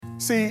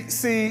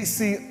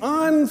See,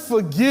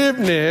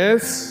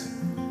 unforgiveness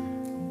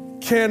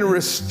can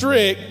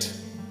restrict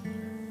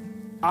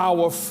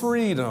our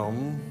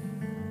freedom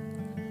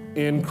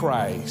in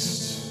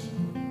Christ.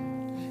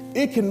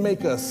 It can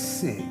make us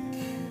sick.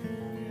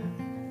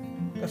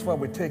 That's why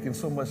we're taking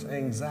so much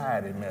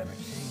anxiety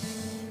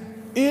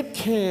medication. It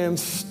can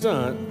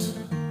stunt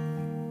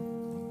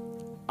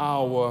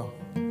our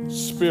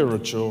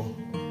spiritual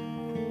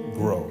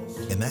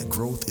growth. And that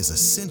growth is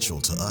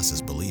essential to us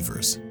as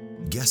believers.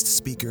 Guest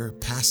speaker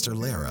Pastor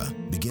Lara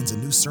begins a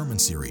new sermon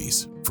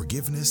series,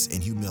 Forgiveness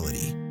and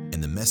Humility,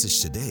 and the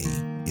message today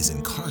is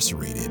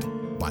Incarcerated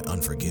by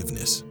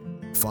Unforgiveness.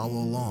 Follow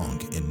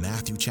along in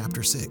Matthew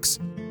chapter 6,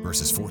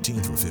 verses 14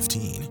 through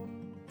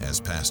 15, as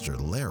Pastor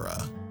Lara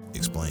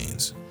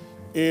explains.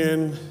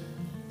 In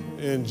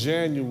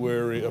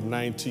January of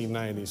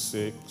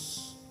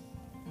 1996,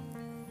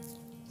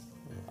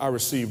 I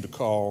received a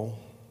call,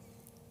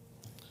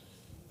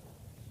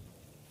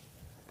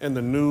 and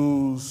the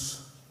news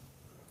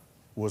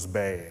was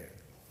bad.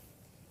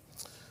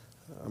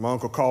 My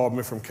uncle called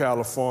me from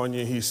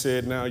California. He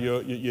said, now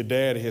your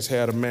daddy has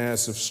had a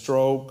massive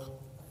stroke.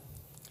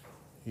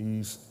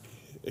 He's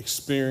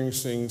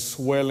experiencing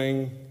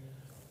swelling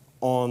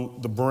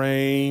on the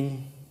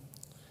brain.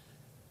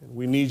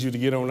 We need you to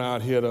get on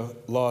out here to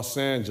Los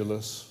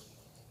Angeles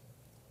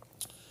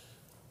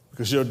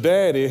because your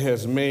daddy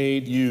has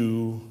made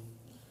you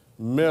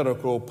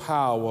medical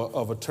power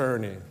of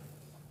attorney.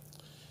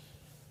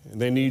 And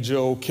they need you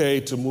okay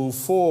to move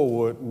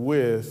forward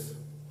with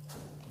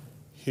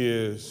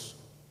his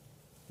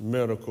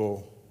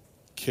medical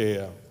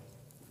care.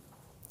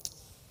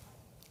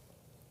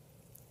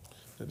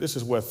 Now, this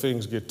is where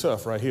things get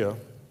tough right here.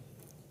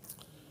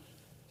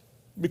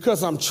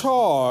 Because I'm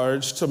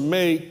charged to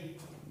make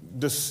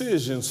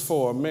decisions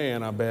for a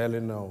man I barely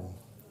know.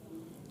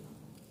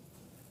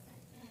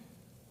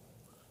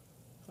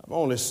 I've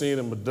only seen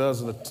him a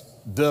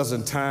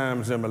dozen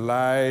times in my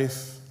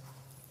life.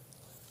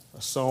 I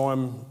saw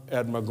him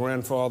at my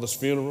grandfather's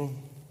funeral.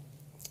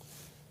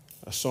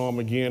 I saw him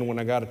again when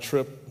I got a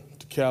trip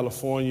to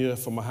California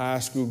for my high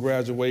school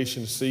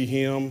graduation to see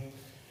him.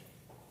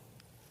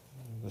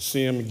 I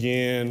see him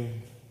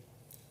again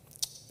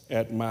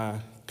at my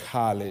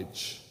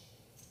college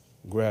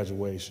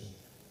graduation.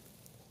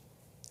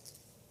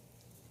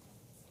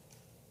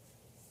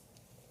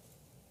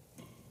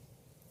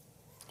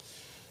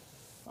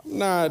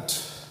 I've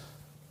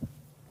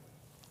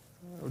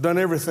done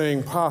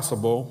everything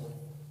possible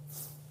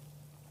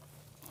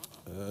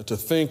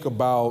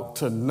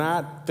to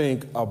not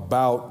think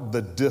about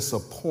the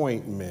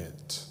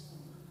disappointment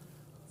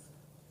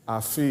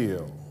I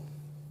feel,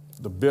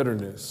 the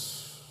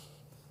bitterness,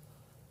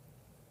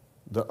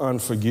 the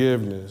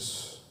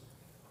unforgiveness.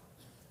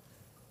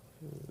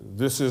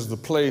 This is the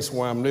place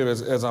where I'm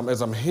living as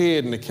I'm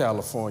heading to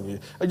California.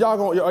 Are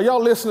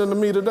y'all listening to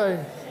me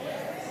today?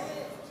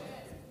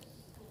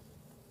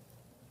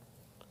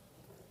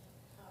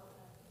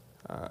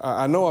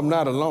 I know I'm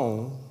not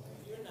alone.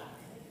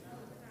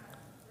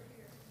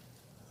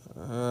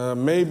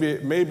 Maybe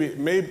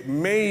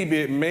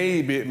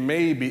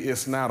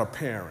it's not a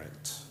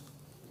parent.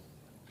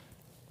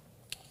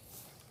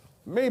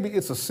 Maybe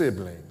it's a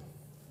sibling.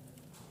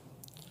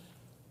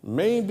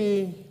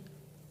 Maybe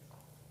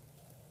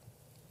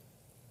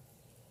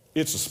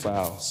it's a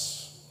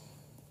spouse.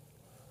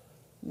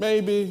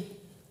 Maybe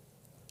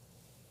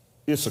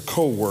it's a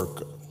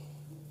coworker.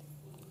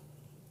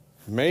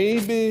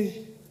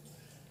 Maybe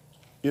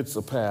it's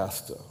a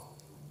pastor.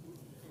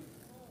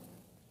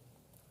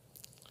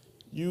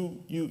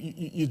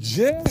 You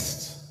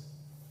just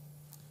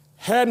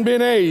hadn't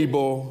been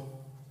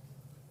able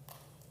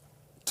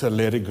to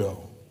let it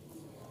go.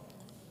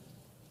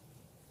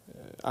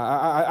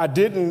 I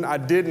didn't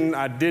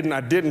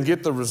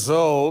get the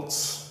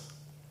results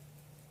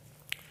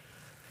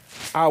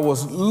I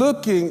was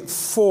looking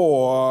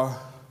for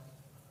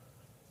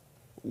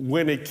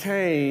when it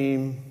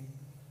came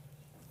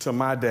to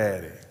my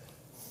daddy.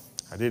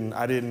 I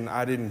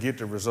didn't get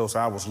the results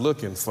I was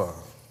looking for.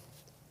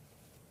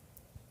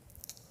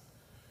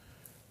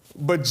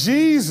 But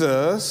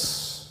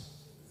Jesus'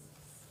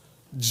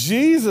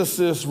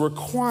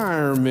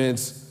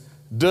 requirements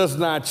does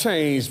not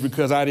change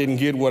because I didn't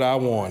get what I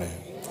wanted.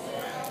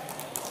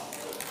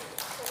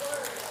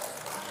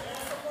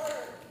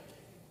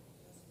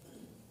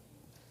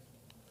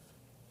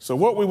 So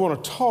what we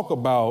want to talk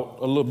about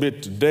a little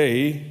bit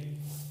today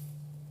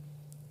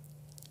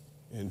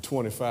in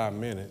 25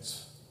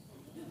 minutes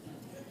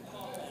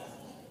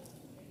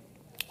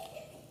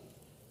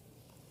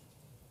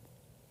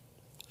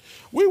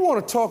we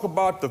want to talk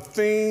about the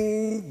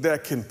thing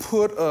that can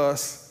put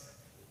us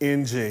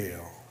in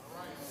jail.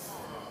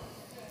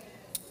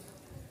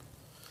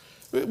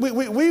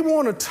 We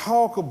want to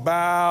talk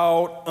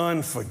about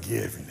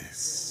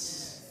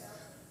unforgiveness.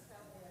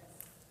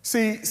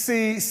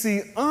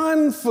 See,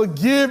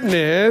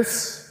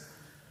 unforgiveness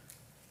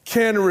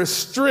can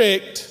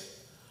restrict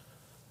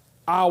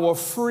our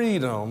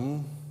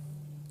freedom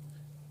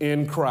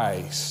in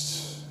Christ.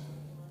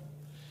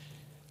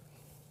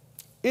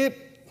 it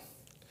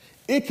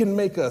can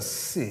make us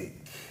sick.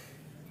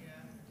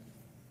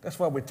 That's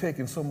why we're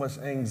taking so much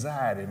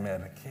anxiety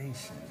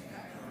medication.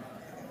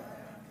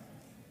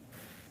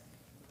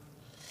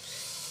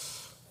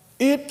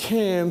 It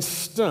can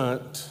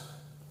stunt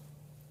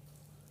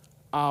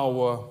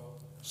our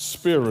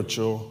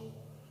spiritual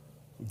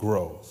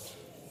growth.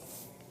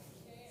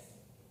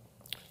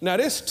 Now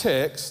this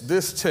text,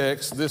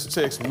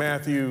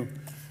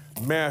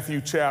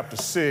 Matthew chapter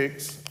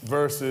 6,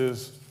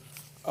 verses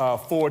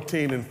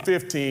 14 and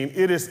 15,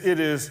 it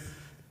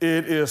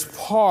is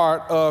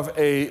part of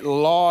a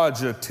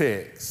larger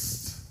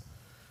text.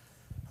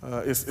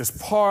 It's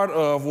part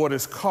of what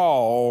is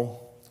called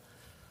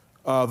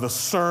the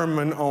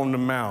Sermon on the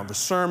Mount. The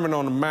Sermon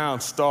on the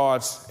Mount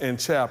starts in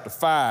chapter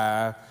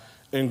 5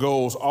 and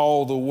goes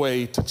all the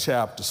way to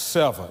chapter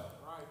 7.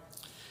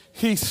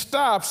 He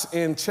stops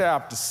in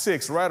chapter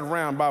 6, right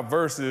around by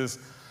verses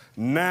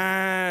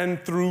 9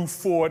 through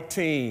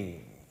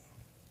 14.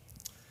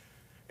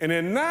 And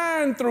in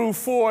 9 through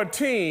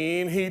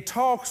 14, he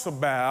talks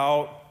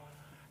about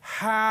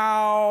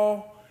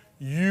how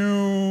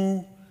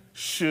you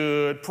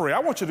should pray. I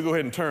want you to go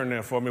ahead and turn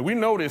there for me. We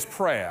know this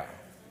prayer.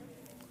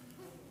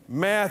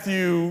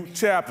 Matthew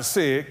chapter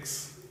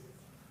 6,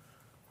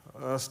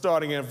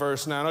 starting at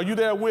verse 9. Are you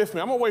there with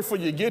me? I'm going to wait for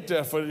you to get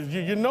there. For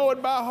you know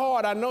it by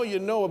heart. I know you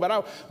know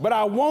it, but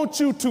I want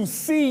you to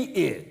see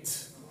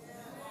it.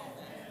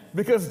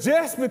 Because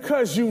just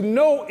because you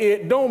know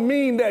it don't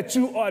mean that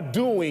you are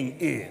doing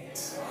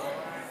it.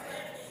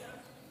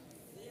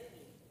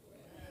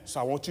 So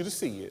I want you to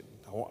see it,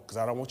 because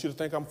I don't want you to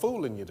think I'm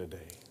fooling you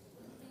today.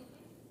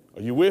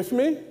 Are you with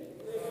me?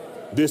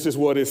 This is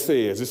what it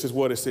says.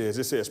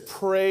 It says,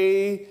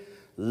 pray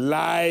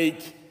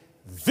like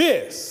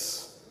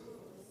this.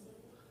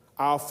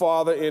 Our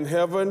Father in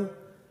heaven,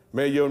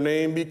 may your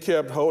name be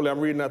kept holy. I'm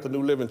reading out the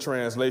New Living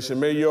Translation.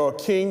 May your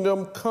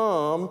kingdom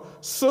come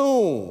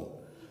soon.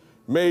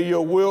 May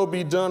your will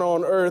be done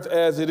on earth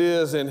as it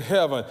is in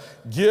heaven.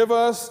 Give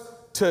us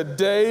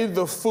today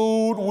the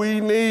food we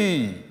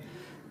need,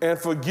 and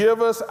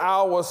forgive us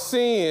our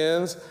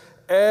sins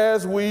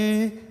as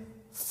we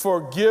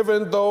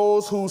forgiven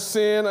those who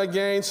sin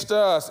against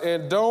us.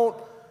 And don't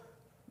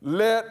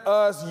let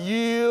us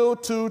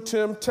yield to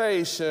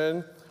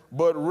temptation,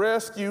 but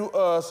rescue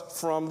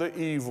us from the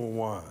evil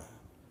one.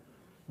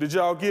 Did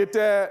y'all get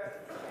that?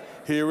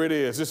 Here it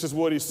is. This is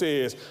what he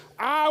says.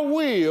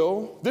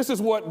 This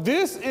is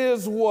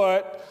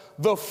what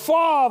the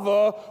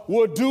Father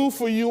will do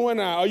for you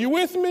and I. Are you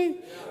with me? Yeah.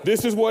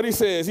 This is what he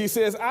says. He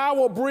says, I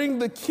will bring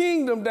the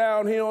kingdom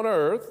down here on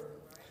earth.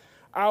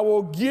 I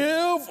will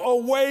give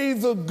away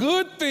the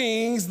good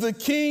things the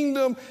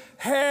kingdom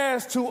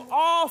has to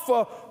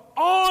offer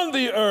on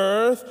the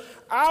earth.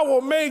 I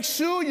will make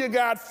sure you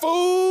got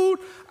food.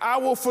 I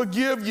will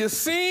forgive your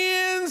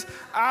sins.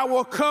 I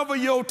will cover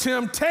your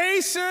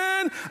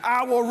temptation.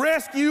 I will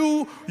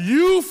rescue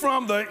you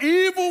from the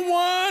evil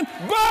one.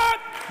 But.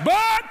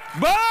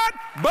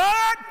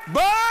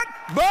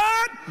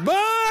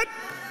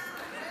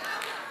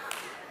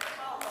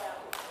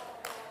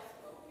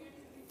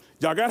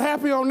 Y'all got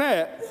happy on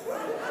that.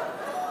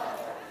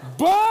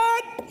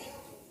 But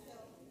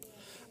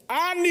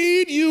I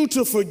need you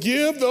to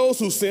forgive those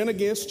who sin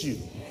against you.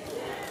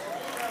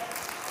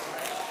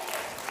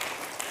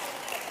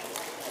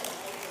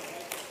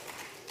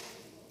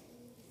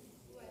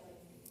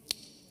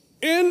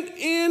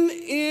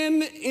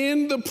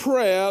 In the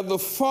prayer, the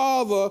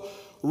Father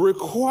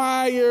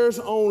requires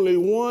only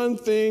one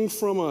thing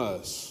from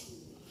us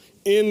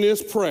in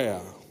this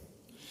prayer,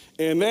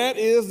 and that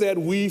is that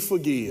we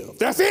forgive.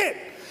 That's it.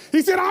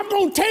 He said, I'm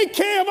going to take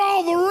care of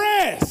all the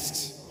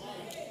rest.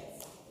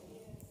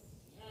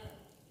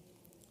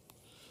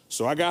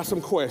 So I got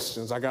some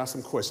questions that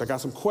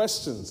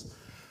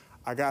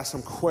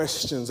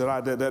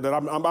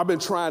I've been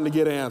trying to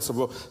get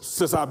answered.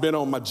 Since I've been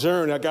on my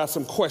journey, I got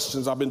some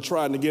questions I've been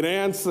trying to get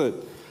answered.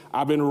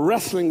 I've been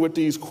wrestling with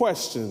these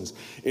questions.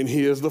 And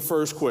here's the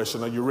first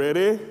question. Are you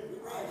ready?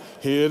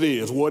 Here it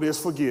is. What is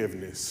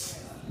forgiveness?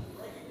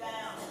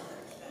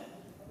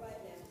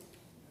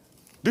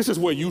 This is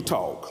where you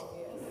talk.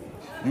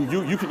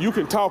 You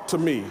can talk to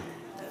me.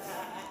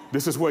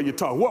 This is where you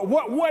talk.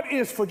 What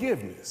is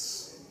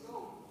forgiveness?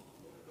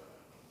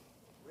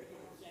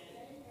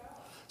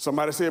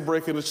 Somebody said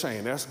breaking the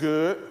chain. That's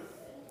good.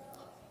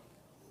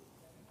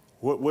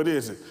 What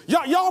is it?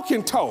 Y'all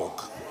can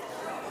talk.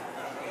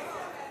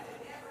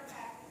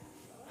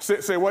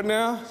 Say what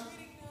now?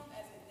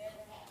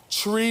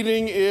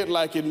 Treating it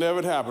like it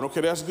never happened.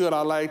 Okay, that's good.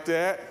 I like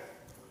that.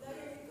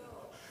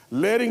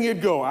 Letting it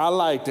go. I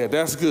like that.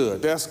 That's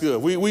good.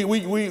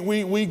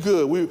 We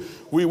good.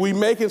 We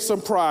making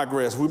some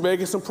progress.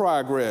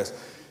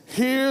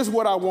 Here's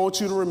what I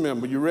want you to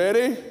remember. You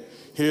ready?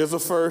 Here's the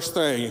first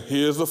thing.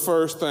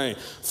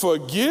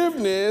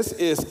 Forgiveness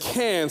is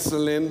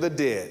canceling the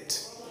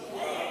debt.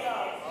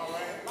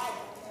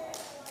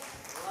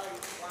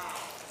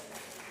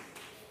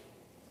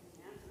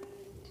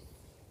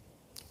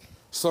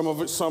 Some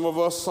of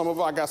us,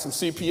 I got some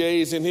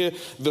CPAs in here.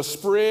 The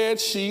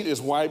spreadsheet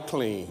is wiped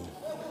clean.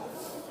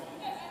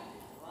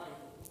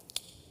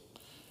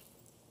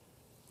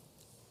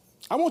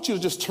 I want you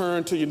to just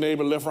turn to your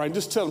neighbor left, right, and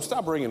just tell them,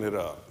 stop bringing it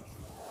up.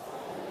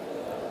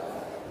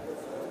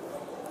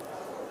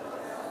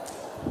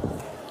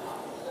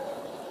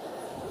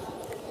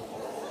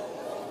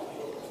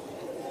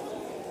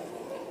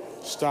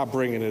 Stop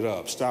bringing it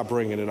up. Stop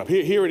bringing it up.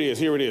 Here it is.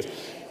 Here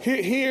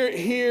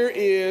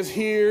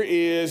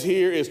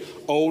is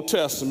Old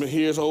Testament.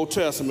 Here's Old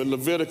Testament,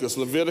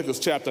 Leviticus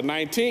chapter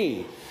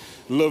 19.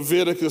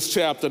 Leviticus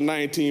chapter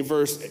 19,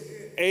 verse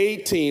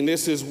 18.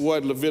 This is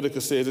what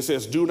Leviticus says. It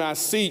says, do not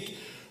seek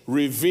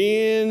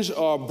revenge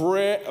or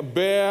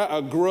bear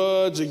a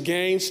grudge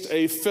against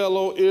a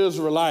fellow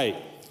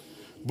Israelite,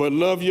 but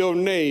love your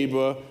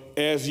neighbor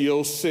as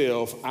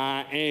yourself.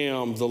 I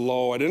am the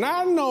Lord. And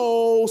I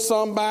know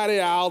somebody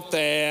out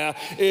there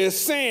is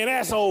saying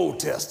that's Old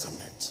Testament.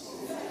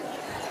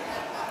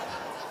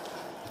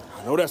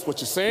 I know that's what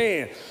you're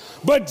saying.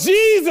 But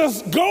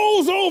Jesus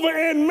goes over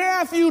in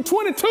Matthew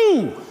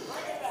 22,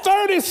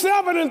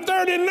 37 and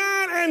 39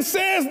 and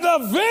says the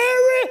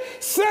very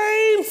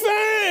same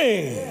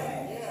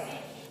thing.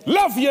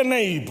 Love your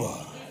neighbor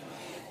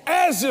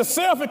as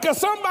yourself, because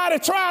somebody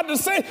tried to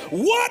say,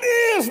 what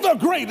is the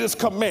greatest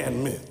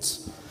commandment?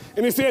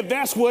 And he said,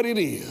 that's what it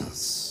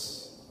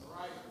is.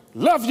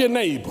 Love your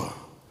neighbor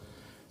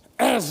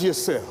as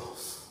yourself.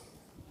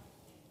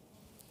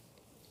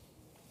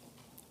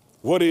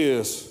 What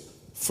is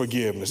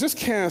forgiveness? It's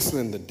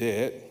canceling the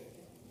debt.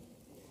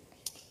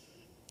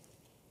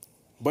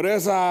 But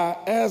as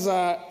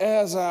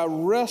I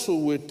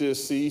wrestle with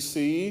this,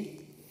 CC,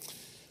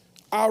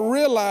 I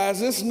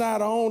realize it's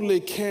not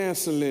only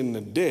canceling the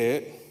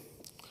debt,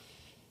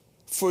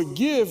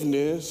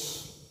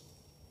 forgiveness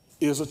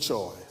is a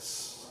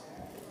choice.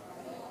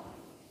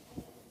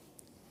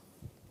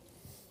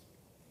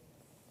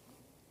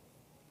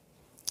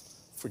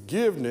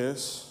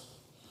 Forgiveness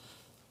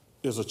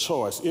is a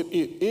choice. It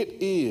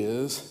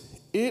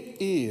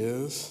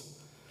is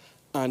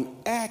an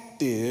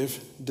active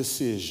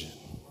decision.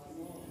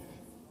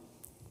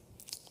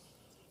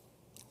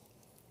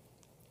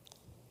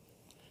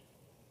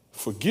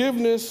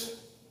 Forgiveness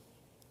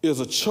is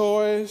a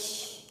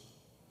choice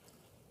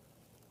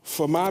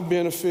for my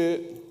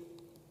benefit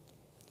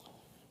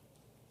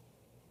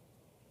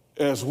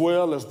as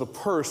well as the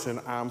person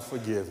I'm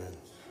forgiving.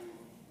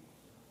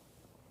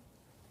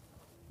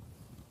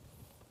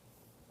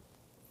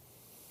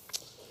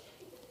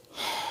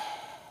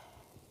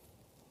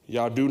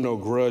 Y'all do know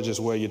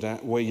grudges weigh you down.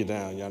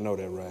 Y'all know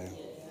that, right?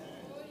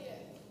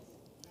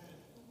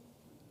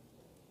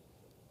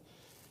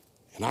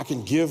 And I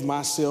can give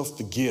myself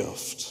the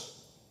gift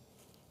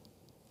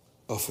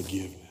of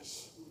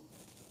forgiveness.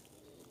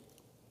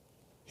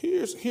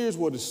 Here's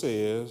what it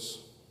says.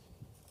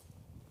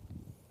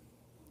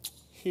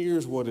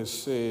 Here's what it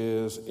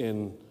says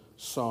in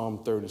Psalm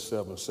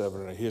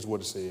 37:7. Here's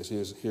what it says.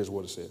 Here's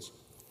what it says.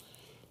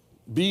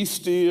 Be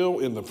still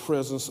in the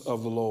presence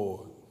of the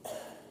Lord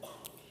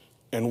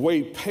and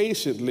wait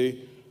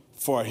patiently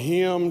for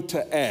him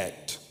to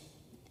act.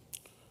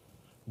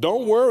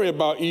 Don't worry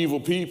about evil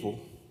people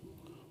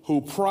who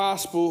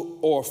prosper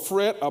or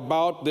fret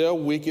about their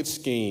wicked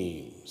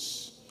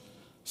schemes.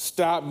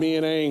 Stop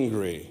being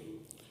angry.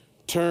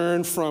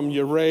 Turn from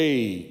your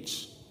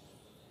rage.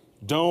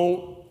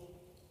 Don't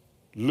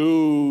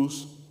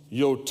lose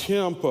your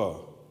temper.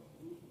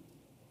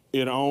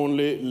 It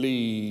only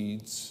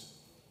leads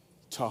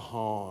to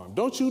harm.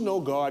 Don't you know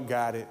God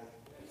got it?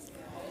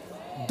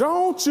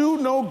 Don't you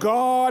know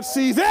God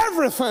sees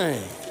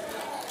everything?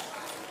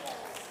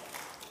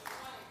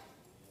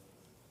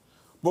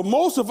 But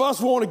most of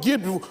us want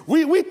to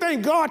we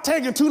think God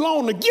taking too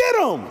long to get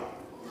them.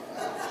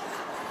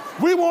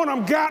 We want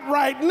them got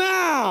right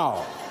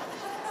now.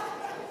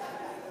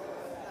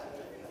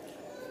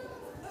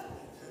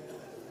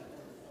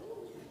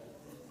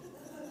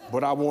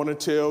 But I want to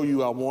tell you,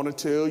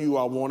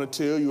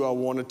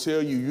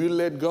 you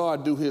let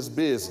God do his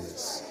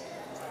business.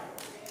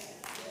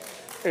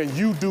 And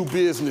you do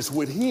business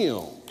with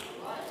him.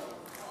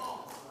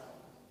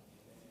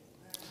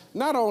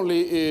 Not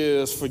only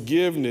is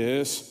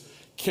forgiveness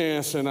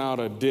canceling out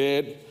a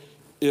debt,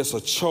 it's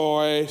a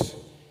choice,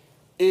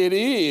 it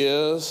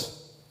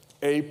is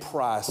a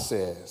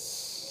process.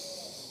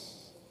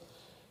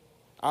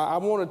 I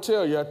want to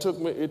tell you, it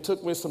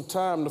took me some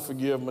time to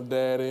forgive my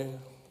daddy.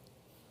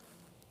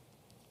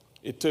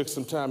 It took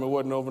some time. It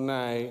wasn't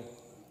overnight.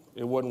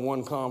 It wasn't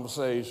one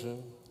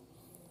conversation.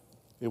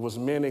 It was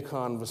many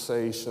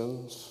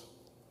conversations.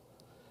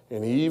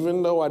 And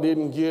even though I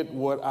didn't get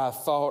what I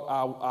thought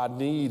I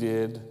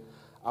needed,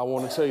 I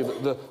want to tell you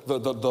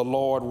the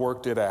Lord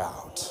worked it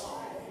out.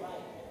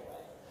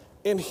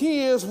 And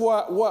here's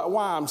why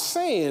I'm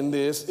saying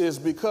this is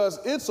because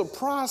it's a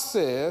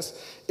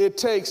process. It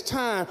takes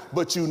time,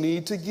 but you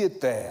need to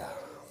get there.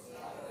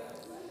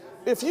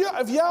 If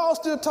y'all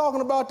still talking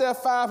about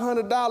that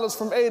 $500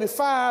 from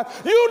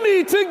 85, you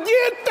need to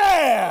get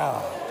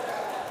there.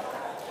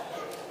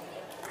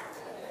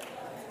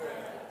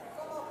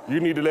 You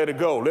need to let it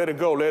go, let it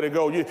go, let it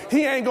go.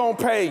 He ain't gonna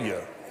pay you.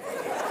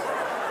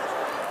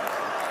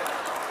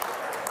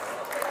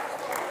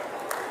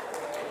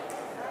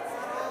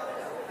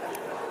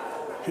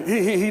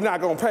 He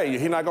not gonna pay you,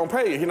 he not gonna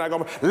pay you, he not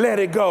gonna, let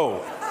it go.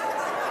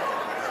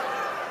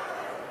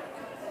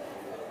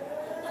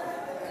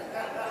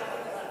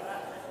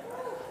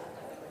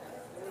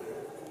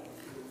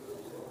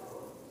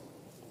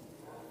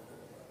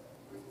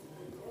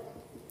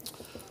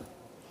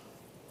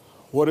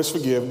 What is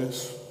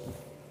forgiveness?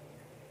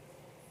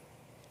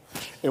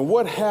 And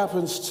what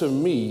happens to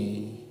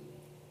me,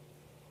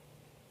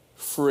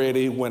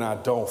 Freddie, when I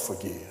don't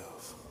forgive?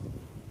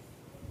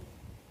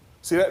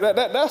 See,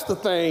 that's the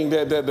thing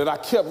that I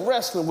kept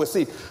wrestling with.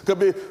 See,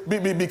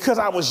 because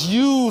I was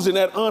using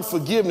that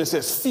unforgiveness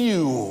as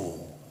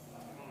fuel.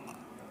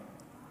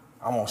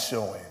 I'm going to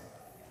show him.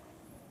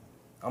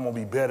 I'm going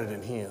to be better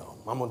than him.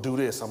 I'm going to do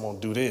this. I'm going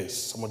to do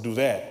this. I'm going to do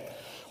that.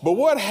 But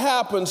what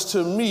happens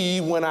to me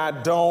when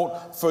I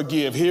don't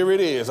forgive? Here it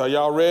is. Are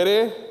y'all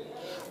ready?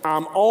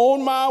 I'm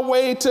on my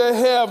way to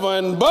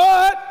heaven,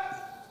 but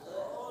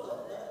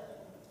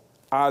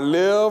I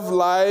live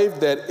life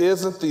that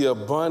isn't the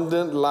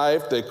abundant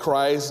life that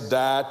Christ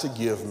died to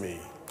give me.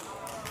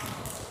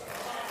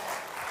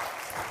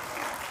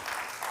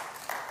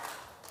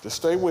 Just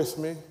stay with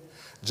me.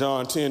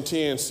 John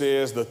 10:10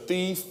 says the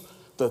thief's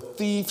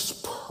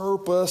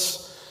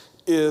purpose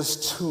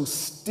is to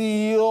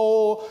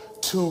steal,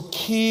 to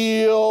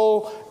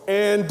kill,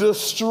 and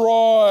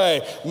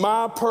destroy.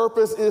 My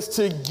purpose is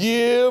to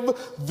give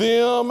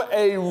them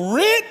a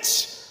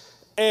rich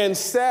and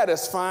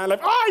satisfying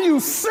life. Are you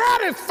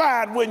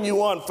satisfied when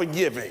you're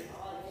unforgiving?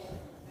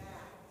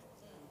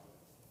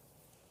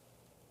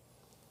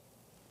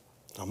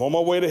 I'm on my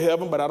way to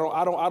heaven, but I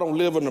don't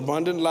live an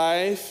abundant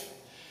life.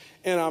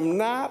 And I'm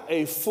not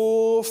a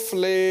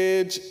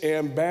full-fledged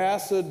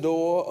ambassador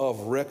of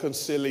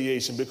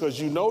reconciliation, because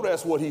you know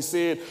that's what he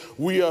said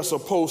we are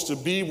supposed to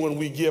be when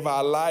we give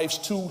our lives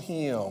to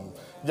him.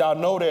 Y'all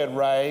know that,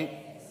 right?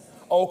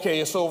 Okay,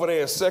 it's over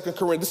there in 2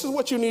 Corinthians. This is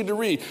what you need to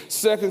read.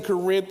 2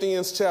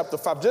 Corinthians chapter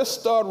 5. Just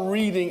start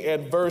reading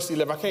at verse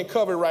 11. I can't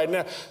cover it right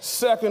now.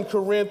 2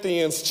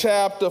 Corinthians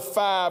chapter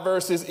 5,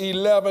 verses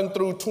 11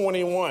 through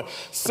 21.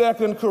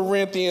 2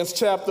 Corinthians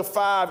chapter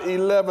 5,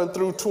 11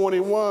 through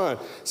 21.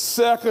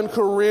 2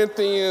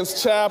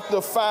 Corinthians chapter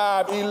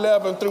 5,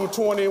 11 through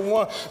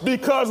 21.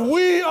 Because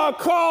we are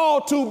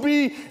called to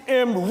be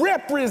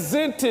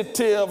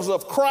representatives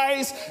of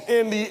Christ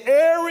in the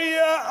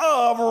area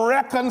of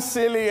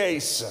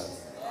reconciliation.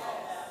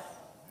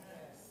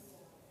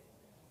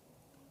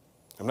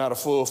 I'm not a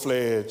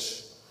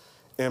full-fledged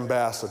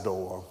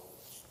ambassador.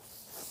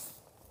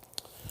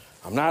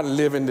 I'm not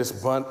living this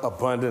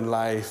abundant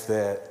life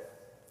that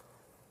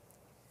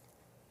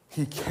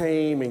he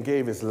came and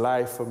gave his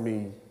life for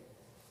me.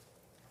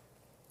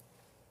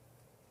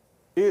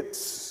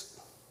 It's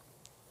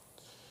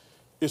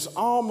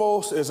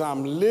almost as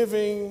I'm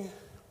living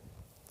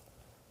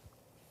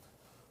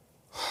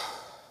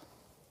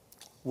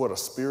with a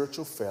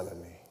spiritual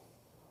felony.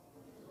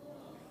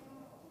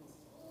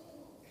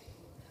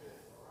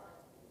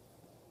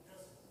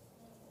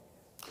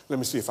 Let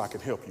me see if I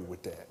can help you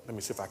with that. Let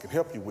me see if I can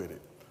help you with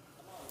it.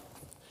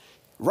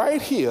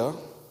 Right here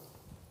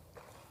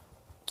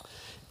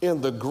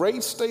in the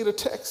great state of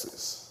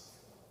Texas,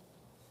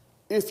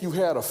 if you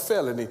had a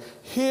felony,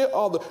 here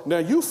are the, now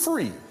you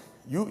free.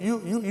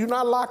 You're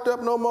not locked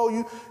up no more.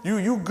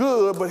 You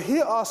good, but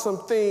here are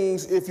some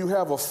things if you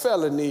have a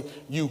felony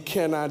you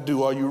cannot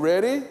do. Are you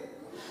ready?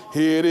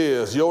 Here it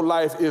is. Your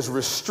life is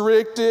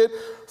restricted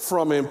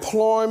from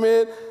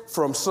employment,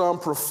 from some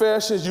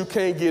professions. You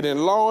can't get in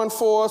law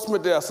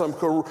enforcement. There are some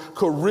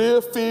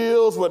career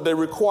fields where they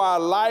require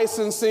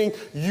licensing.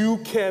 You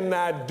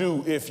cannot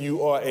do if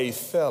you are a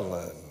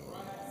felon.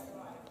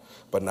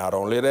 But not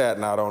only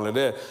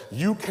that,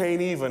 you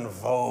can't even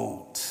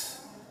vote.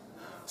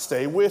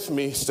 Stay with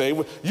me,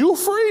 you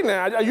free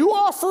now, you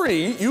are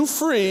free, you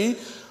free,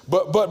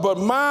 but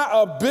my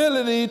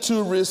ability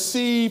to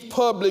receive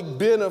public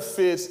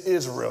benefits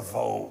is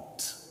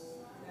revoked.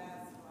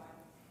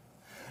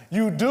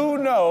 You do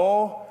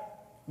know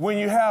when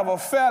you have a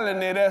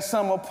felony, there's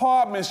some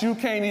apartments you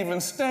can't even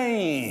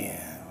stay in.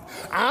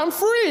 I'm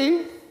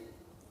free,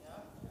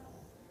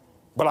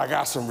 but I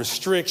got some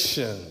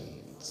restrictions.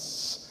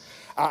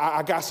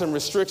 I got some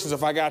restrictions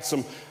if I got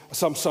some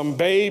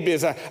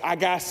babies. I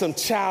got some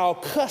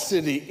child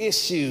custody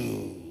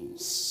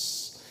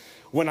issues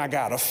when I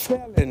got a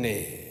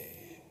felony.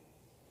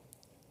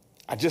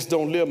 I just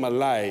don't live my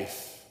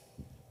life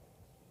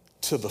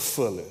to the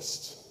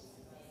fullest.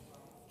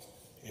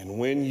 And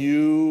when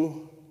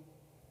you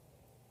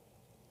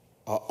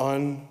are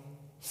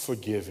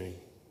unforgiving,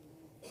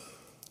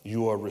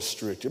 you are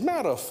restricted.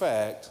 Matter of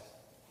fact,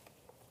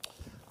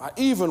 I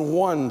even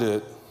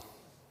wondered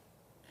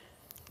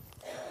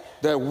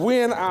that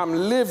when I'm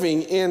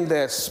living in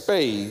that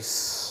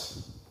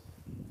space,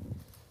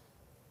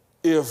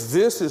 if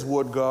this is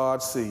what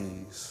God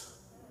sees.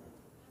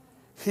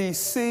 He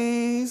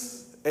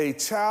sees a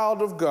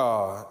child of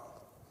God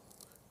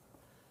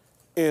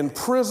in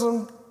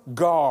prison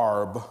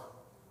garb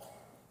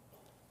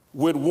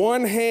with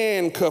one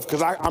handcuff,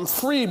 because I'm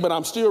free, but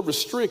I'm still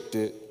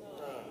restricted,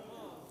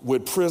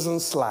 with prison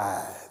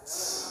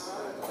slides.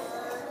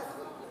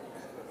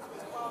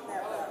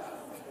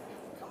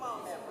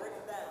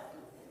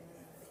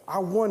 I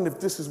wonder if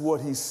this is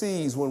what he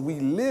sees when we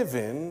live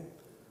in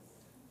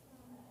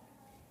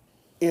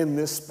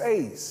this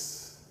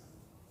space.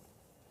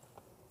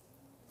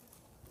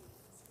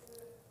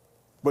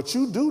 But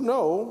you do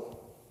know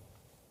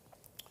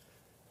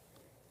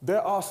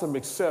there are some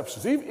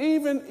exceptions,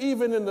 even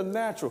in the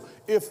natural.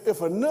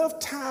 If enough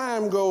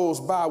time goes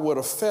by with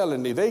a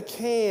felony, they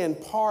can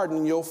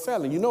pardon your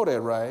felony. You know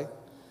that, right?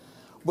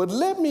 But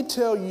let me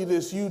tell you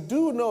this, you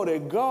do know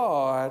that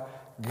God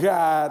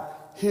got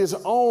his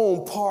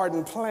own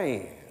pardon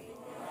plan.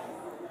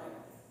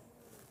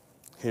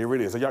 Here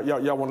it is.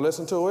 Y'all want to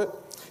listen to it?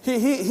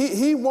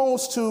 He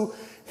wants to.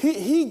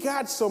 He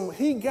got some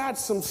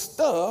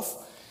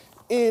stuff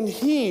in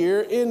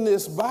here in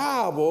this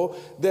Bible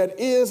that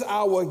is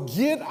our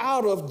get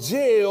out of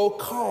jail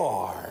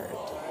card.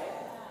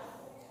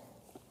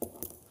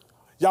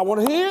 Y'all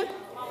want to hear it?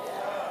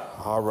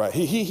 All right.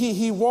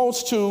 He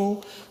wants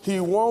to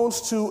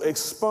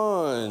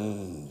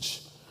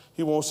expunge.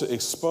 He wants to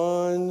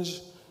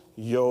expunge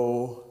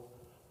your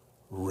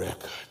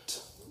record.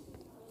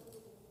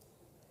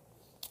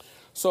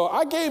 So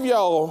I gave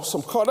y'all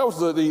some cards. That was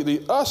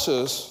the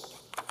ushers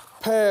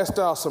passed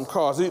out some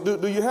cards.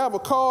 Do you have a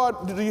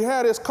card? Do you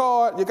have this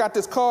card? You got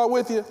this card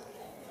with you?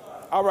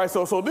 All right.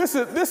 So this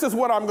is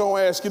what I'm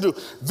going to ask you to do.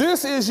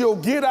 This is your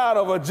get out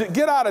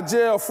of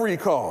jail free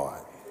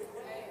card.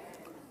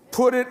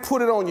 Put it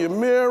on your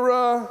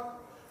mirror.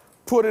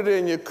 Put it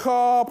in your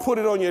car. Put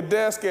it on your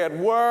desk at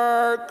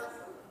work.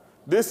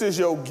 This is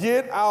your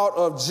get out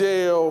of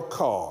jail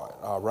card.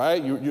 All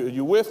right,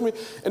 you with me?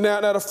 And now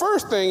the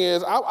first thing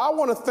is I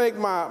want to thank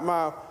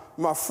my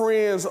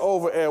friends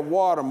over at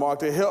Watermark.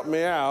 They helped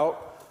me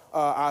out.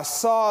 I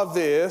saw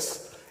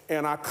this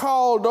and I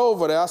called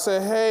over there. I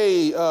said,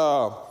 hey,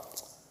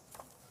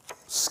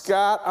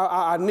 Scott,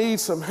 I need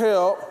some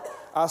help.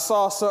 I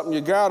saw something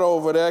you got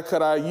over there.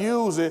 Could I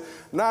use it?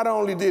 Not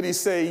only did he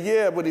say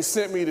yeah, but he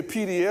sent me the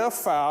PDF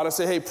file. I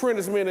said, hey, print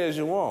as many as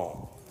you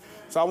want.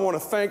 So I want to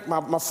thank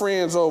my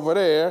friends over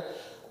there.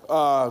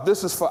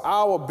 This is for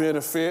our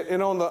benefit.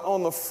 And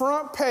on the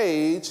front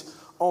page,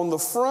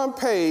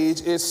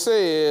 it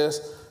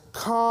says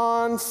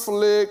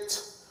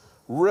conflict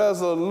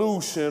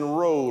resolution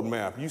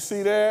roadmap. You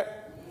see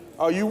that?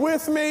 Are you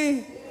with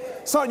me?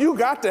 So you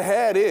got to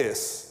have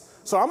this.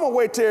 So I'm going to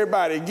wait till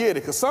everybody get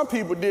it, because some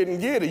people didn't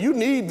get it. You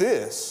need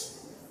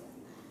this.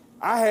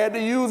 I had to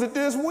use it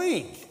this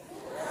week.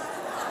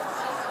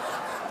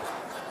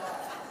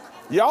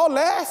 Y'all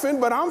laughing,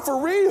 but I'm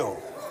for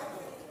real.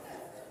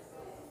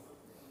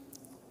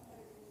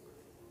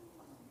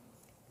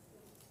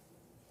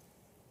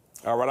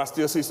 All right, I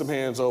still see some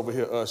hands over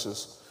here,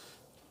 ushers.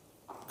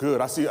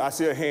 Good, I see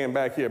a hand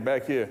back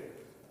here.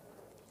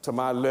 To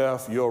my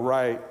left, your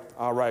right.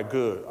 All right,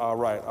 good. All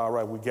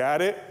right, we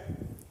got it.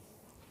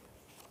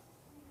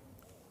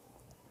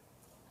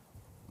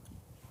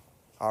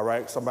 All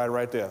right, somebody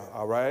right there.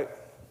 All right.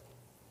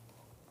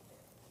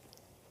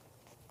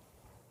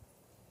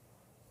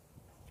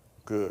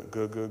 Good.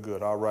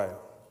 All right,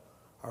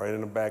 in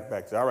the back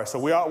there. All right, so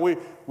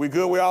we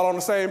good? We all on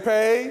the same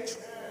page?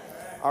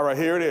 All right,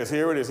 here it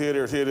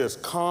is.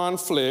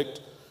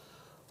 Conflict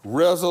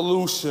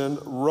resolution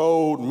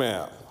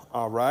roadmap.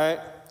 All right.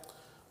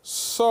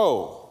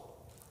 So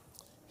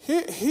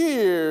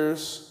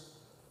here's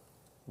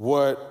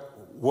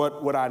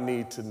what I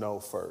need to know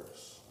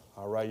first.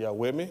 All right, y'all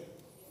with me?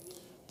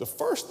 The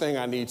first thing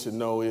I need to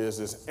know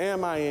is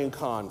am I in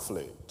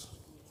conflict?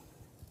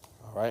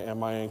 All right,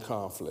 am I in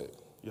conflict?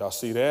 Y'all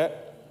see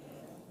that?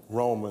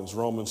 Romans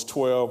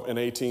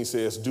 12:18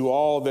 says, do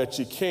all that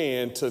you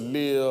can to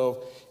live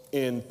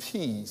in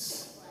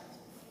peace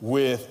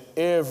with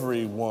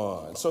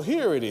everyone. So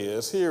here it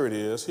is.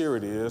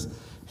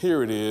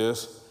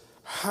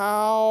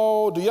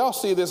 How, do y'all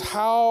see this?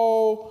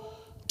 How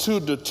to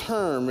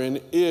determine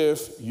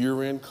if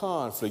you're in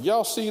conflict.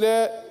 Y'all see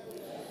that?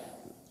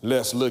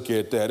 Let's look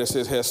at that. It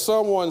says, has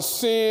someone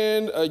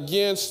sinned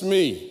against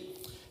me?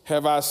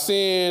 Have I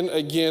sinned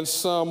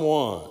against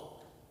someone?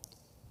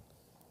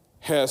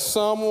 Has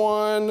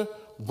someone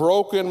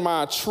broken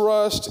my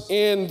trust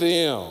in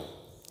them?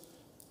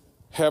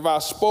 Have I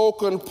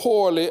spoken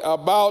poorly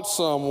about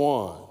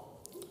someone?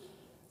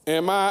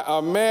 Am I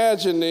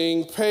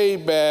imagining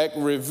payback,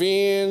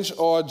 revenge,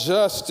 or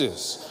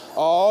justice?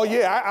 Oh,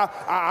 yeah,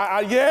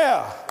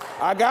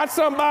 I got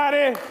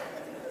somebody.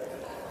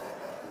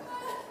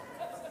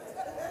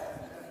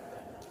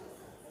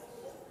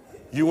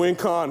 You in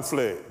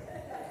conflict.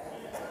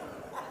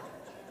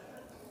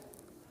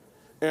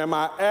 Here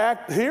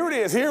it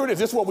is.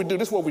 This is what we do.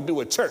 This is what we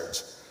do at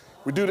church.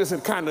 We do this in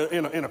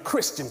a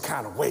Christian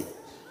kind of way.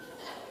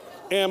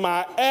 Am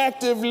I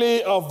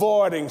actively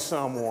avoiding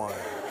someone?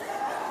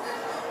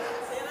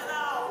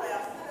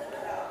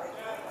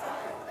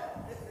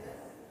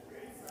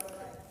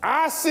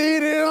 I see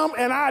them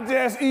and I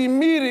just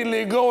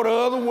immediately go the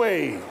other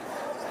way.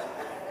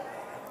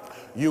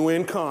 You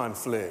in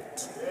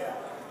conflict.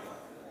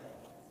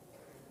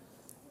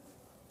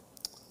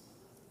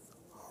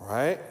 All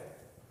right?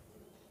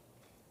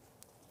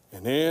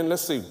 And then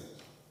let's see.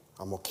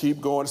 I'm gonna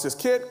keep going. It says,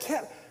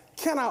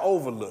 can I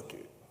overlook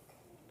it?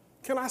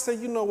 Can I say,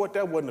 you know what,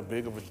 that wasn't a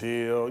big of a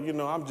deal. You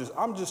know,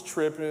 I'm just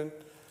tripping.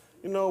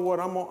 You know what,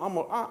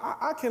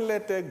 I can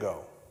let that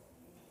go.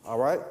 All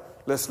right?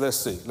 Let's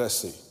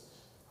see.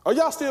 Are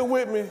y'all still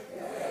with me?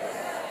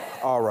 Yes.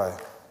 All right.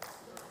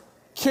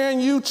 Can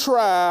you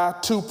try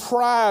to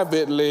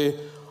privately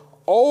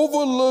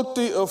overlook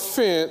the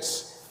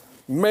offense,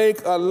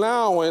 make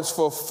allowance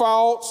for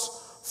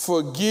faults,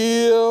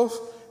 forgive,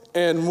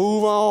 and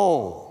move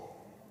on?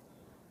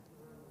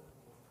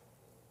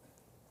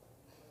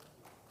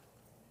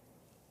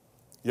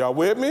 Y'all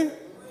with me?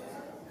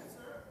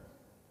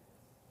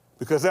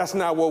 Because that's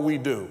not what we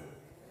do.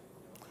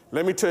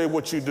 Let me tell you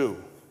what you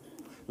do.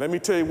 Let me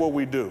tell you what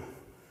we do.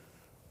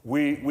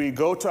 We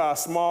go to our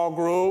small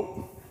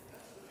group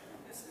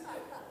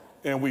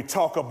and we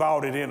talk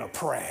about it in a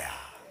prayer.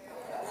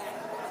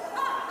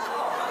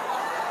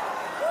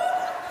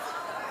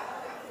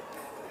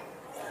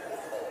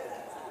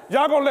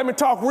 Y'all gonna let me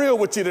talk real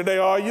with you today,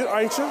 are you?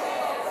 Ain't you?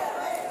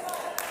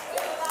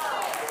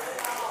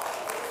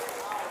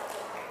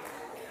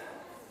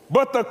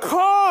 But the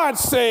card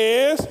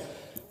says,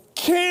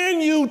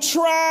 can you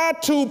try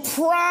to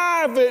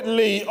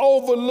privately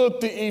overlook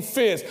the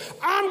offense?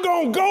 I'm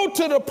going to go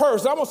to the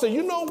person. I'm going to say,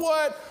 you know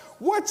what?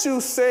 What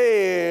you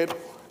said,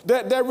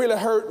 that really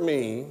hurt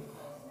me.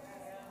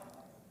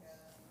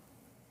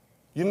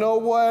 You know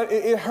what?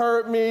 It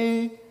hurt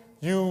me.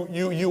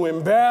 You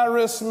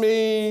embarrassed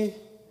me.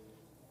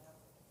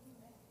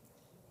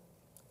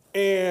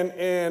 And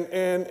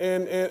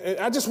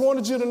I just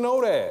wanted you to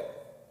know that.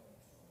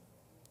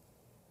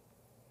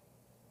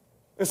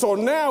 And so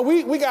now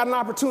we got an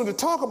opportunity to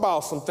talk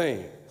about some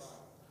things.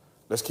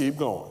 Let's keep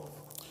going.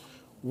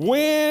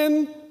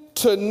 When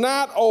to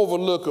not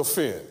overlook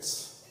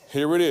offense.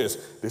 Here it is.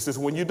 This is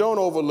when you don't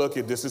overlook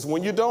it. This is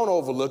when you don't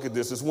overlook it.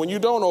 This is when you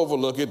don't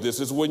overlook it.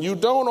 This is when you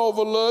don't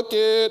overlook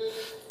it.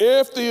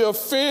 If the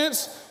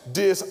offense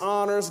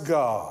dishonors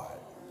God.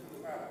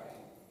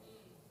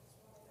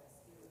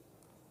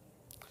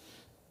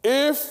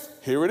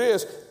 Here it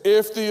is.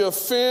 If the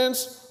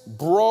offense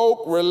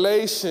broke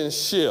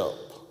relationship.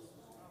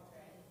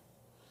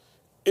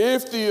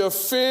 If the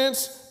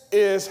offense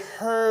is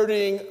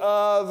hurting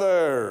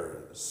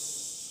others.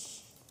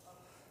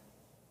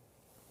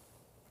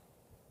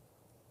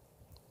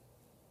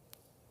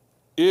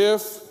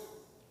 If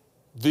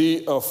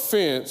the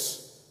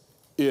offense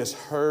is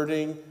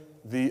hurting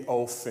the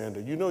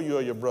offender. You know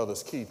you're your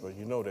brother's keeper.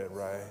 You know that,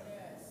 right? Yes.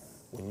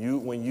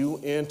 When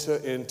you enter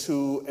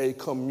into a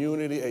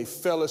community, a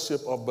fellowship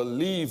of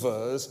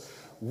believers,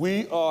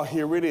 we are,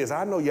 here it is.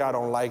 I know y'all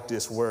don't like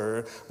this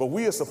word, but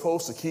we are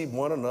supposed to keep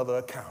one another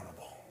accountable.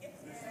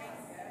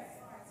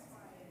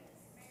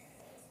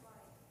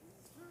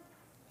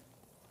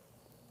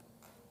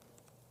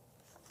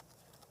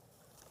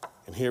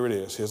 And here it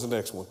is. Here's the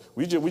next one.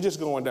 We just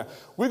going down.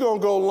 We're going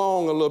to go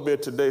long a little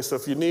bit today, so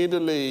if you need to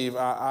leave,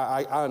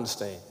 I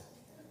understand.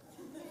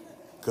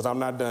 Because I'm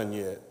not done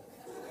yet.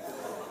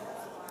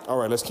 All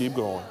right, let's keep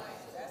going.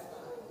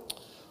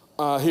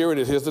 Here it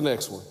is. Here's the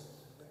next one.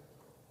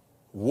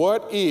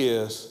 What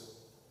is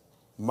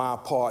my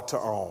part to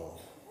own?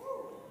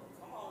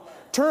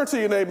 Turn to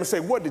your neighbor and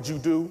say, what did you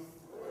do?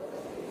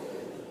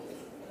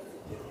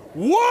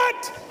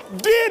 What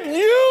did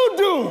you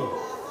do?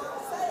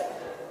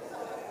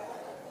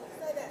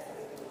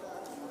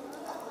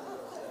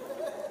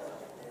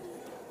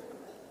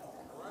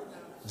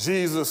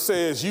 Jesus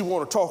says, you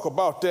want to talk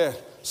about that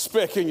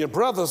speck in your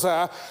brother's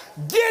eye,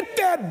 get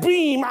that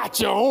beam out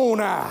your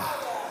own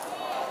eye.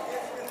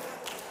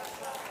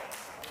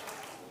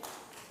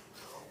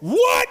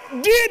 What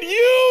did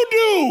you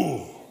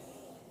do?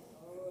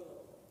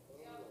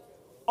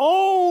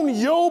 Own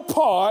your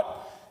part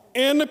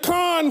in the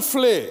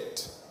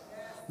conflict.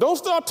 Don't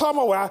start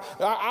talking about,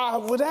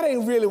 well, that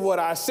ain't really what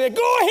I said.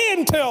 Go ahead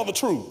and tell the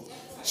truth.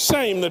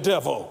 Shame the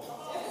devil.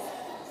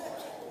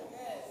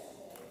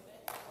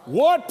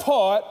 What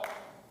part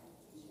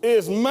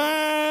is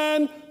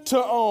mine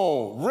to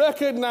own?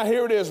 Recognize,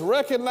 here it is,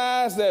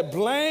 recognize that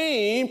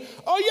blame.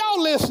 Oh,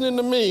 y'all listening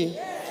to me?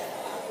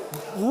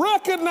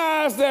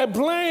 Recognize that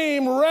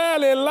blame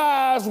rarely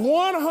lies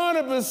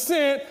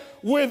 100%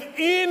 with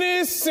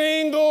any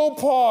single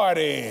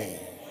party.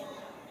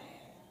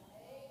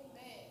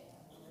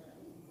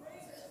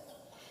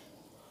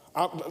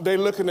 They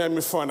looking at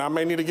me funny. I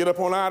may need to get up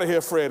on out of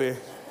here, Freddie.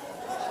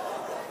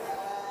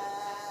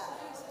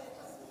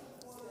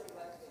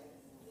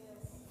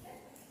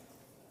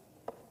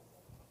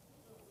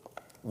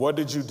 What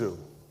did you do?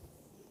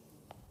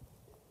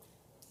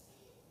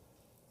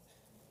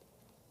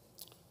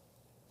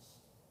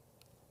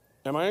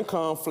 Am I in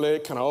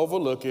conflict? Can I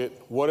overlook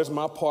it? What is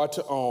my part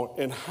to own?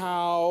 And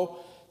how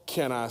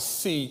can I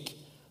seek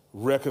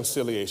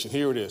reconciliation.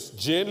 Here it is.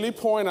 Gently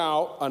point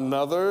out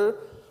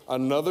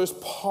another's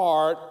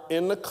part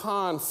in the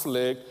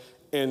conflict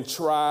and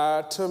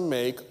try to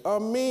make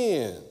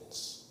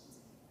amends.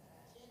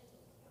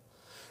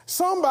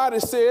 Somebody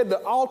said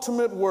the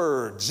ultimate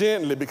word,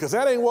 gently, because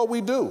that ain't what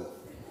we do.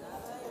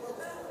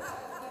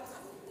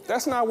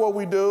 That's not what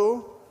we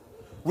do.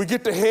 We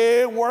get the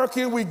head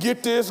working, we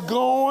get this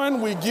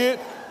going, we get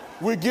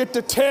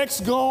the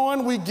text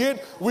going, we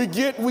get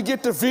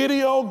the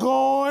video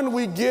going,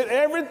 we get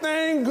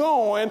everything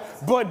going,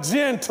 but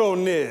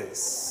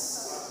gentleness.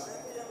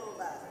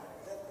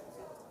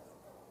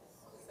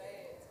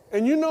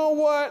 And you know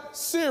what?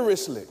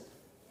 Seriously,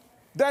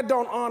 that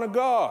don't honor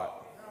God.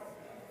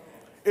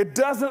 It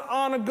doesn't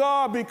honor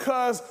God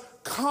because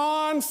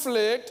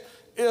conflict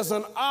is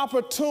an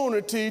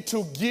opportunity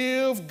to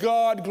give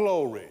God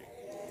glory.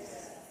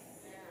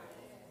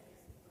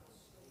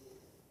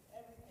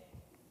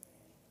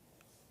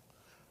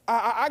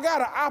 I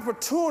got an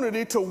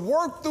opportunity to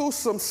work through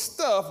some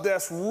stuff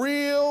that's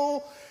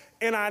real,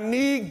 and I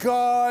need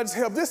God's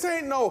help. This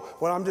ain't no,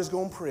 well, I'm just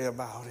going to pray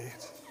about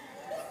it.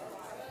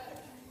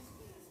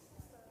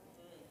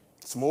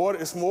 It's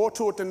more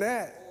to it than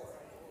that.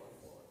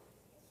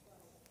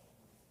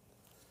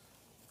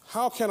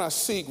 How can I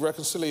seek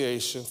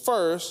reconciliation?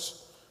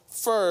 First,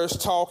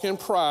 talk in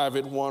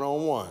private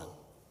one-on-one.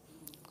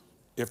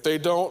 If they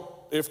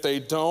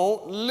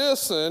don't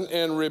listen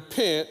and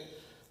repent,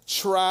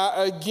 try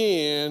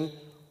again,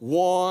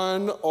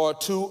 one or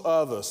two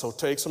others. So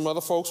take some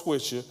other folks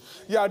with you.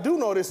 Yeah, I do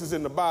know this is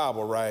in the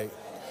Bible, right?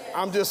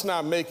 I'm just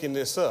not making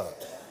this up.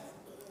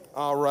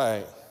 All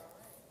right.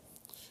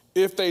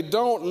 If they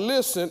don't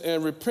listen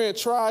and repent,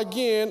 try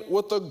again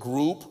with a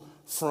group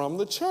from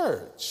the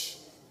church.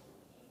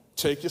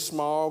 Take your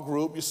small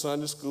group, your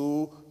Sunday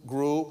school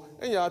group,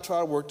 and y'all try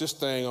to work this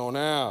thing on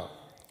out.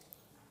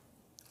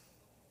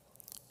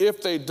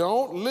 If they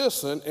don't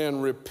listen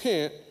and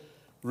repent,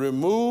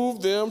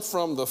 remove them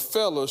from the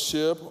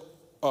fellowship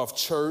of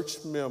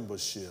church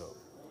membership.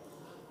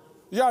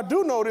 Y'all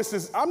do know this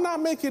is, I'm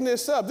not making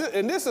this up,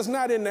 and this is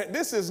not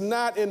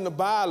in the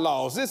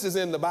bylaws, this is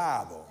in the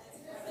Bible.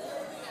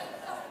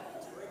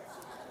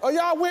 Are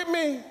y'all with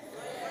me?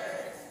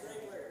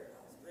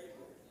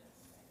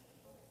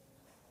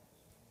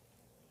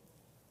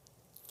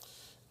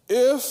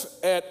 If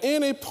at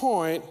any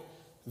point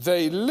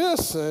they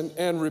listen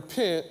and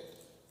repent,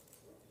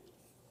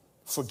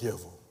 forgive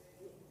them.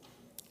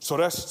 So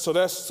that's your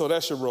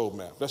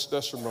roadmap. That's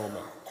your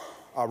roadmap.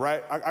 All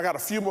right. I got a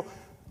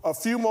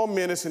few more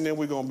minutes, and then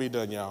we're gonna be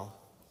done, y'all.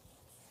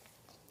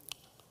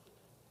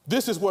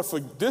 This is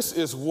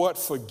what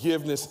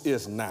forgiveness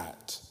is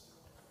not.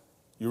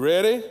 You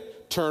ready?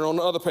 Turn on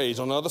the other page,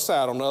 on the other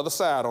side, on the other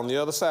side, on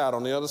the other side,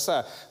 on the other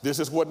side. This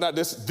is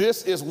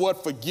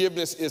what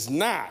forgiveness is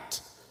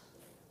not.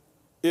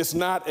 It's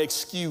not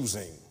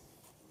excusing.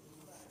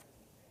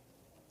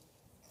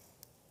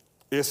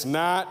 It's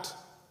not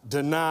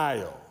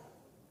denial.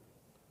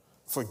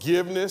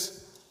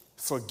 Forgiveness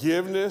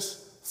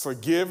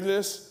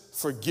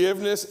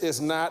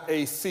is not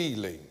a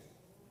feeling.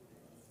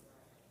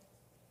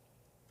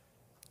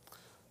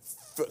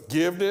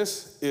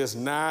 Forgiveness is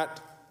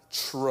not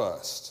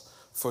trust.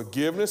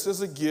 Forgiveness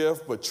is a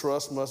gift, but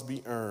trust must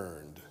be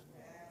earned.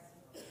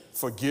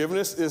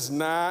 Forgiveness is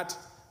not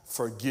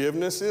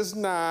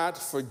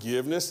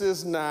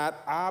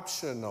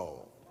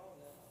optional.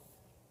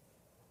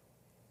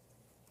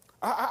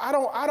 I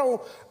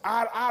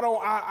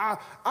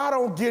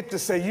don't get to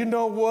say, you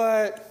know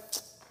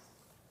what?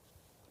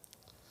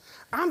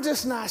 I'm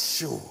just not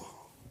sure.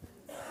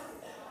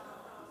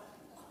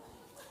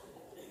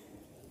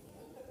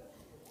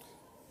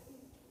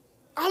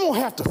 I'm gonna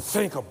have to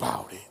think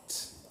about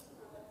it.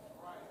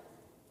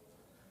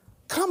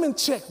 Come and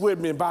check with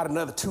me in about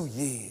another 2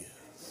 years.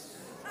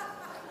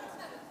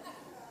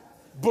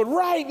 But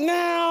right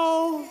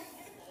now,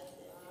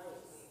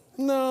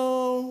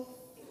 no,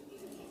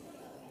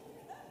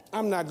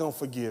 I'm not gonna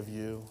forgive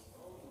you.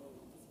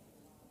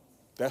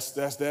 That's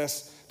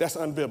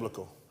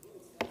unbiblical.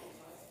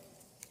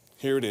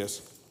 Here it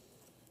is.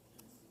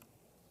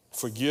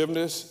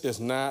 Forgiveness is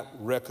not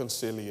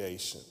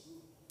reconciliation.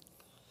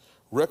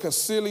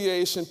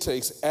 Reconciliation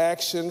takes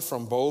action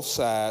from both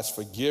sides.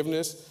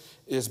 Forgiveness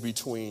is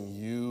between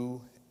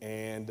you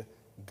and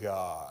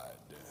God.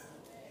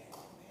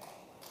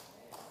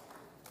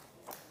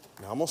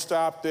 Now I'm gonna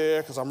stop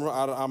there because I'm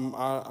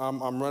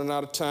running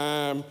out of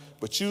time.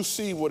 But you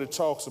see what it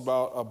talks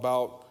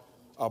about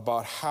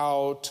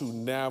how to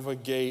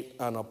navigate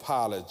an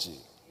apology.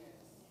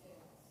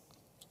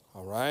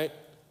 All right.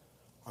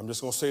 I'm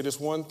just gonna say this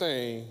one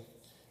thing: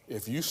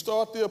 if you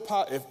start the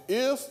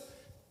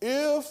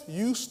if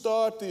you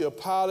start the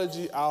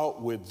apology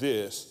out with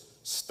this,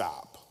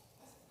 stop.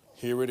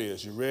 Here it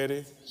is. You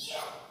ready?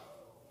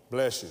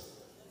 Bless you.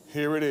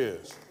 Here it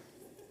is.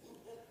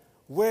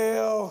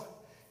 Well,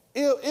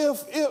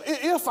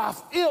 if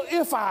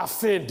I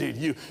offended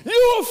you,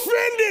 you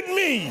offended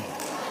me.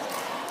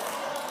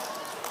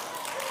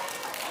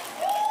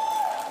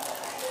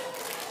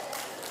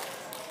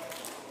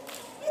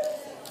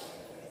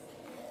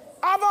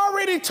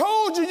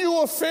 told you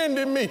you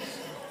offended me.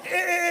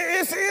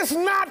 It's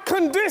not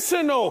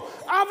conditional.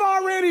 I've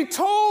already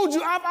told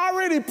you. I've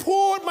already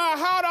poured my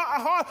heart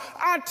out.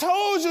 I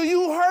told you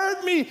you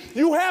hurt me.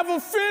 You have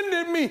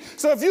offended me.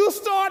 So if you're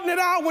starting it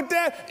out with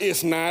that,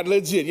 it's not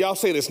legit. Y'all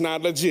say it's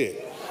not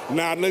legit.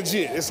 Not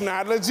legit. It's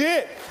not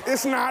legit.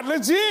 It's not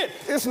legit.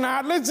 It's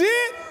not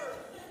legit.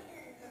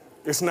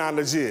 It's not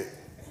legit.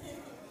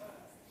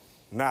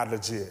 Not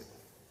legit.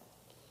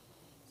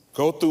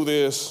 Go through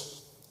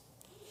this.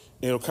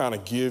 It'll kind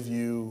of give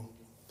you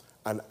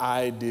an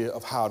idea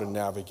of how to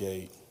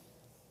navigate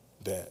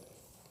that.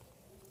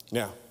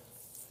 Now,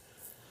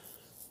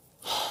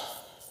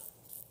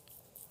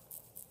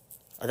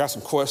 I got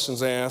some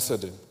questions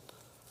answered, and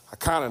I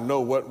kind of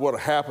know what'll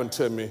happen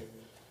to me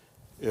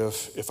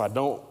if I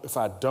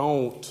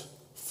don't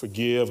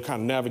forgive,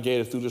 kind of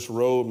navigate through this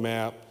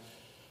roadmap.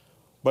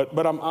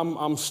 But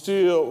I'm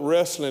still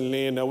wrestling,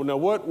 Lynn. Now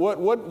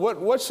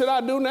what should I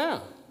do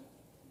now?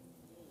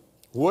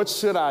 What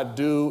should I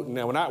do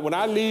now? When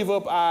I leave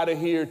up out of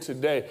here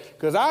today,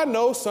 because I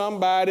know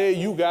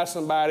you got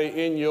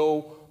somebody in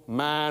your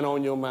mind,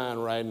 on your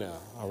mind right now.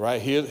 All right,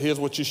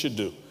 here's what you should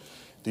do.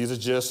 These are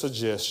just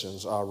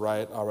suggestions. All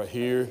right.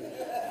 Here's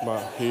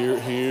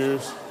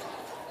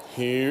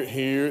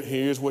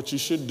what you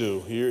should do.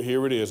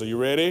 Here it is. Are you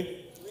ready?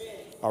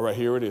 All right,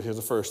 here it is. Here's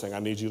the first thing. I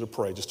need you to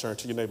pray. Just turn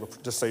to your neighbor.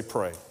 Just say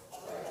pray.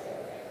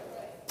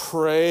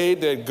 Pray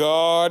that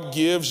God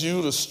gives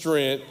you the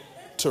strength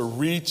to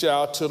reach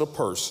out to the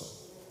person.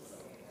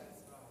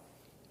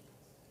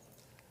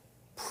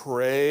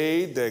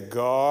 Pray that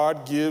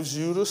God gives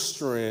you the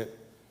strength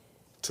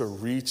to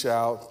reach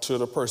out to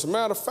the person.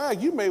 Matter of fact,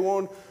 you may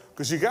want,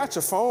 because you got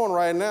your phone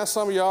right now,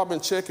 some of y'all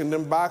been checking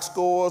them box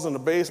scores and the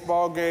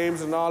baseball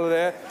games and all of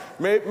that.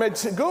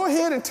 Go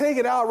ahead and take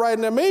it out right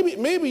now.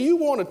 Maybe you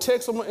want to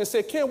text someone and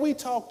say, can we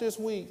talk this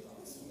week?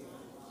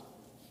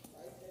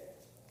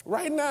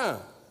 Right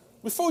now.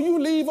 Before you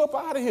leave up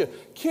out of here,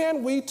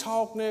 can we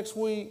talk next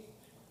week?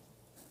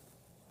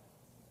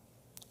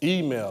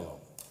 Email them,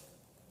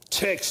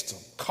 text them,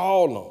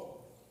 call them.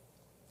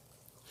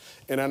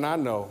 And then I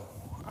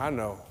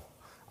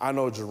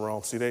know,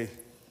 Jerome, see, they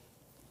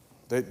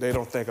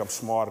don't think I'm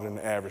smarter than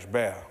the average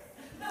bear.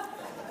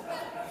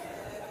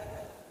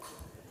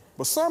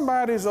 But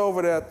somebody's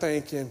over there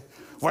thinking,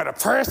 well, the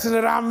person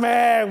that I'm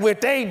mad with,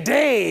 they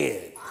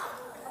dead.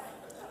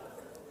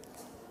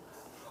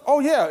 Oh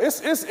yeah,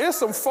 it's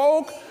some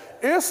folk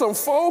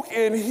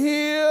in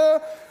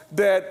here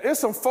it's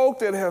some folk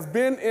that have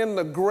been in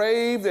the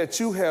grave that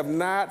you have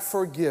not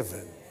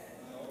forgiven.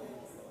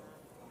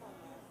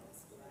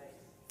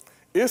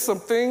 It's some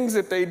things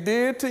that they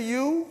did to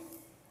you.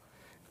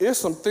 It's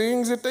some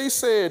things that they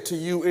said to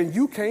you, and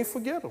you can't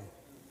forget them.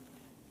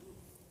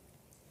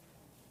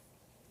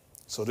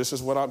 So this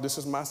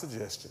is my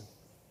suggestion.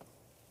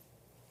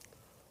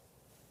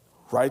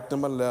 Write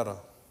them a letter.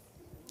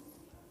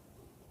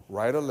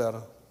 Write a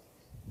letter.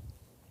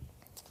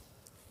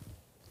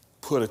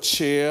 Put a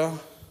chair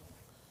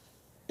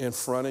in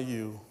front of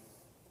you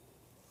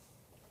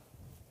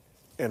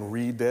and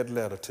read that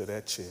letter to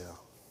that chair.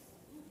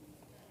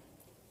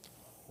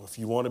 If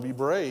you want to be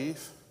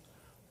brave,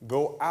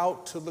 go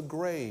out to the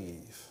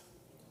grave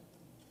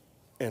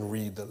and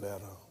read the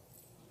letter.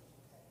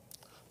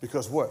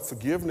 Because what?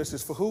 Forgiveness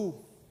is for who?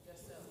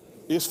 Yourself.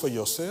 It's for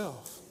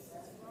yourself.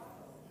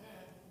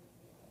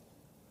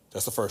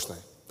 That's the first thing.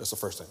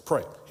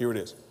 Pray. Here it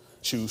is.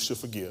 Choose to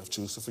forgive.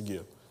 Choose to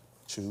forgive.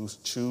 Choose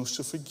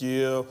to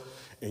forgive.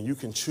 And you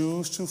can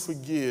choose to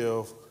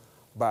forgive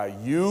by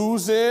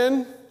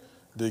using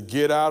the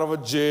get out of a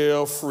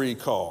jail free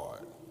card.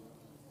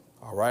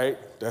 All right?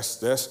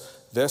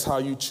 That's how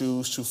you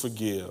choose to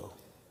forgive.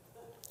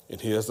 And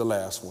here's the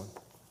last one.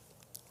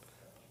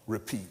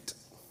 Repeat.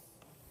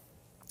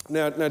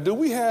 Now, do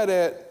we have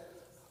that?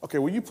 Okay,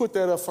 will you put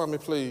that up for me,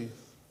 please?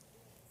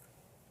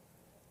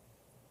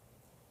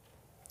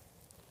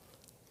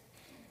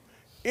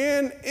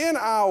 In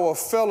our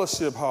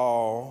fellowship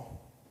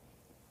hall,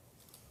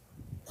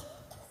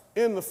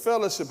 in the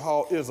fellowship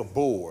hall is a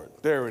board.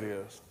 There it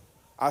is.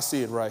 I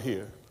see it right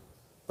here,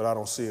 but I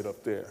don't see it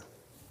up there.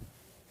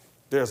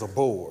 There's a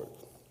board.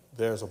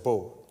 There's a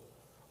board.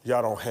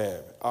 Y'all don't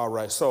have it. All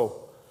right,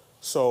 so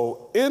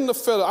in the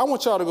fellowship, I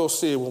want y'all to go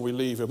see it when we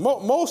leave here.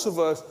 Most of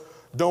us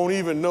don't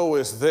even know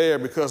it's there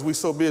because we're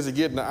so busy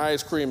getting the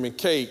ice cream and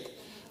cake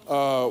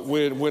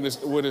when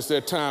it's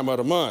that time of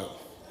the month.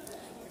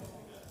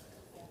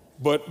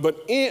 But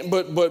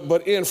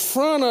in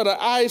front of the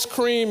ice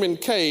cream and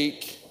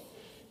cake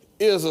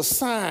is a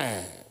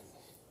sign.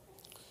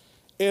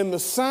 And the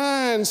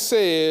sign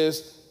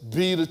says,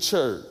 be the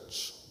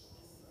church.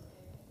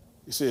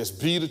 It says,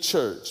 be the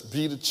church,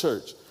 be the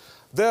church.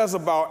 There's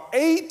about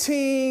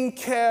 18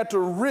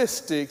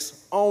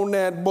 characteristics on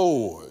that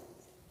board.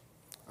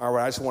 All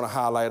right, I just want to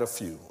highlight a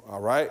few, all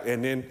right?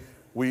 And then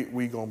we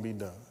going to be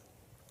done.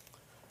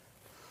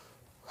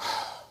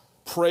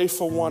 Pray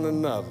for one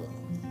another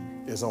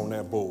is on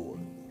that board.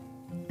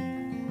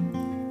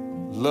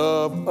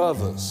 Love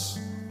others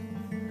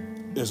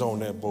is on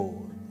that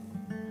board.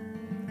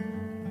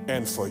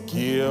 and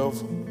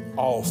forgive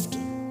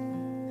often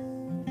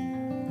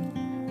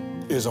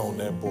is on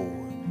that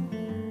board.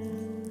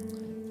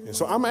 And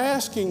so I'm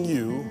asking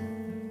you,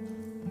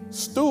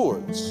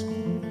 stewards,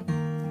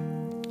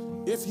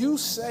 if you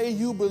say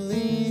you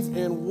believe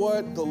in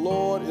what the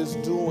Lord is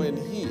doing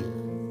here,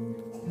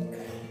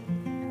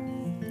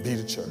 be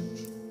the church.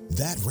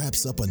 That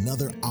wraps up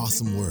another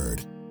awesome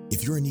word.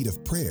 If you're in need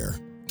of prayer,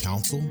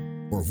 counsel,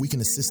 or if we can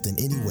assist in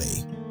any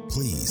way,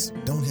 please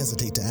don't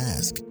hesitate to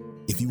ask.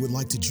 If you would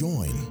like to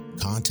join,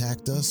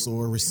 contact us,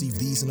 or receive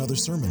these and other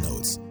sermon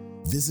notes,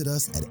 visit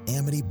us at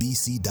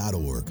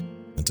amitybc.org.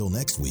 Until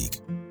next week,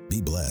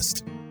 be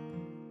blessed.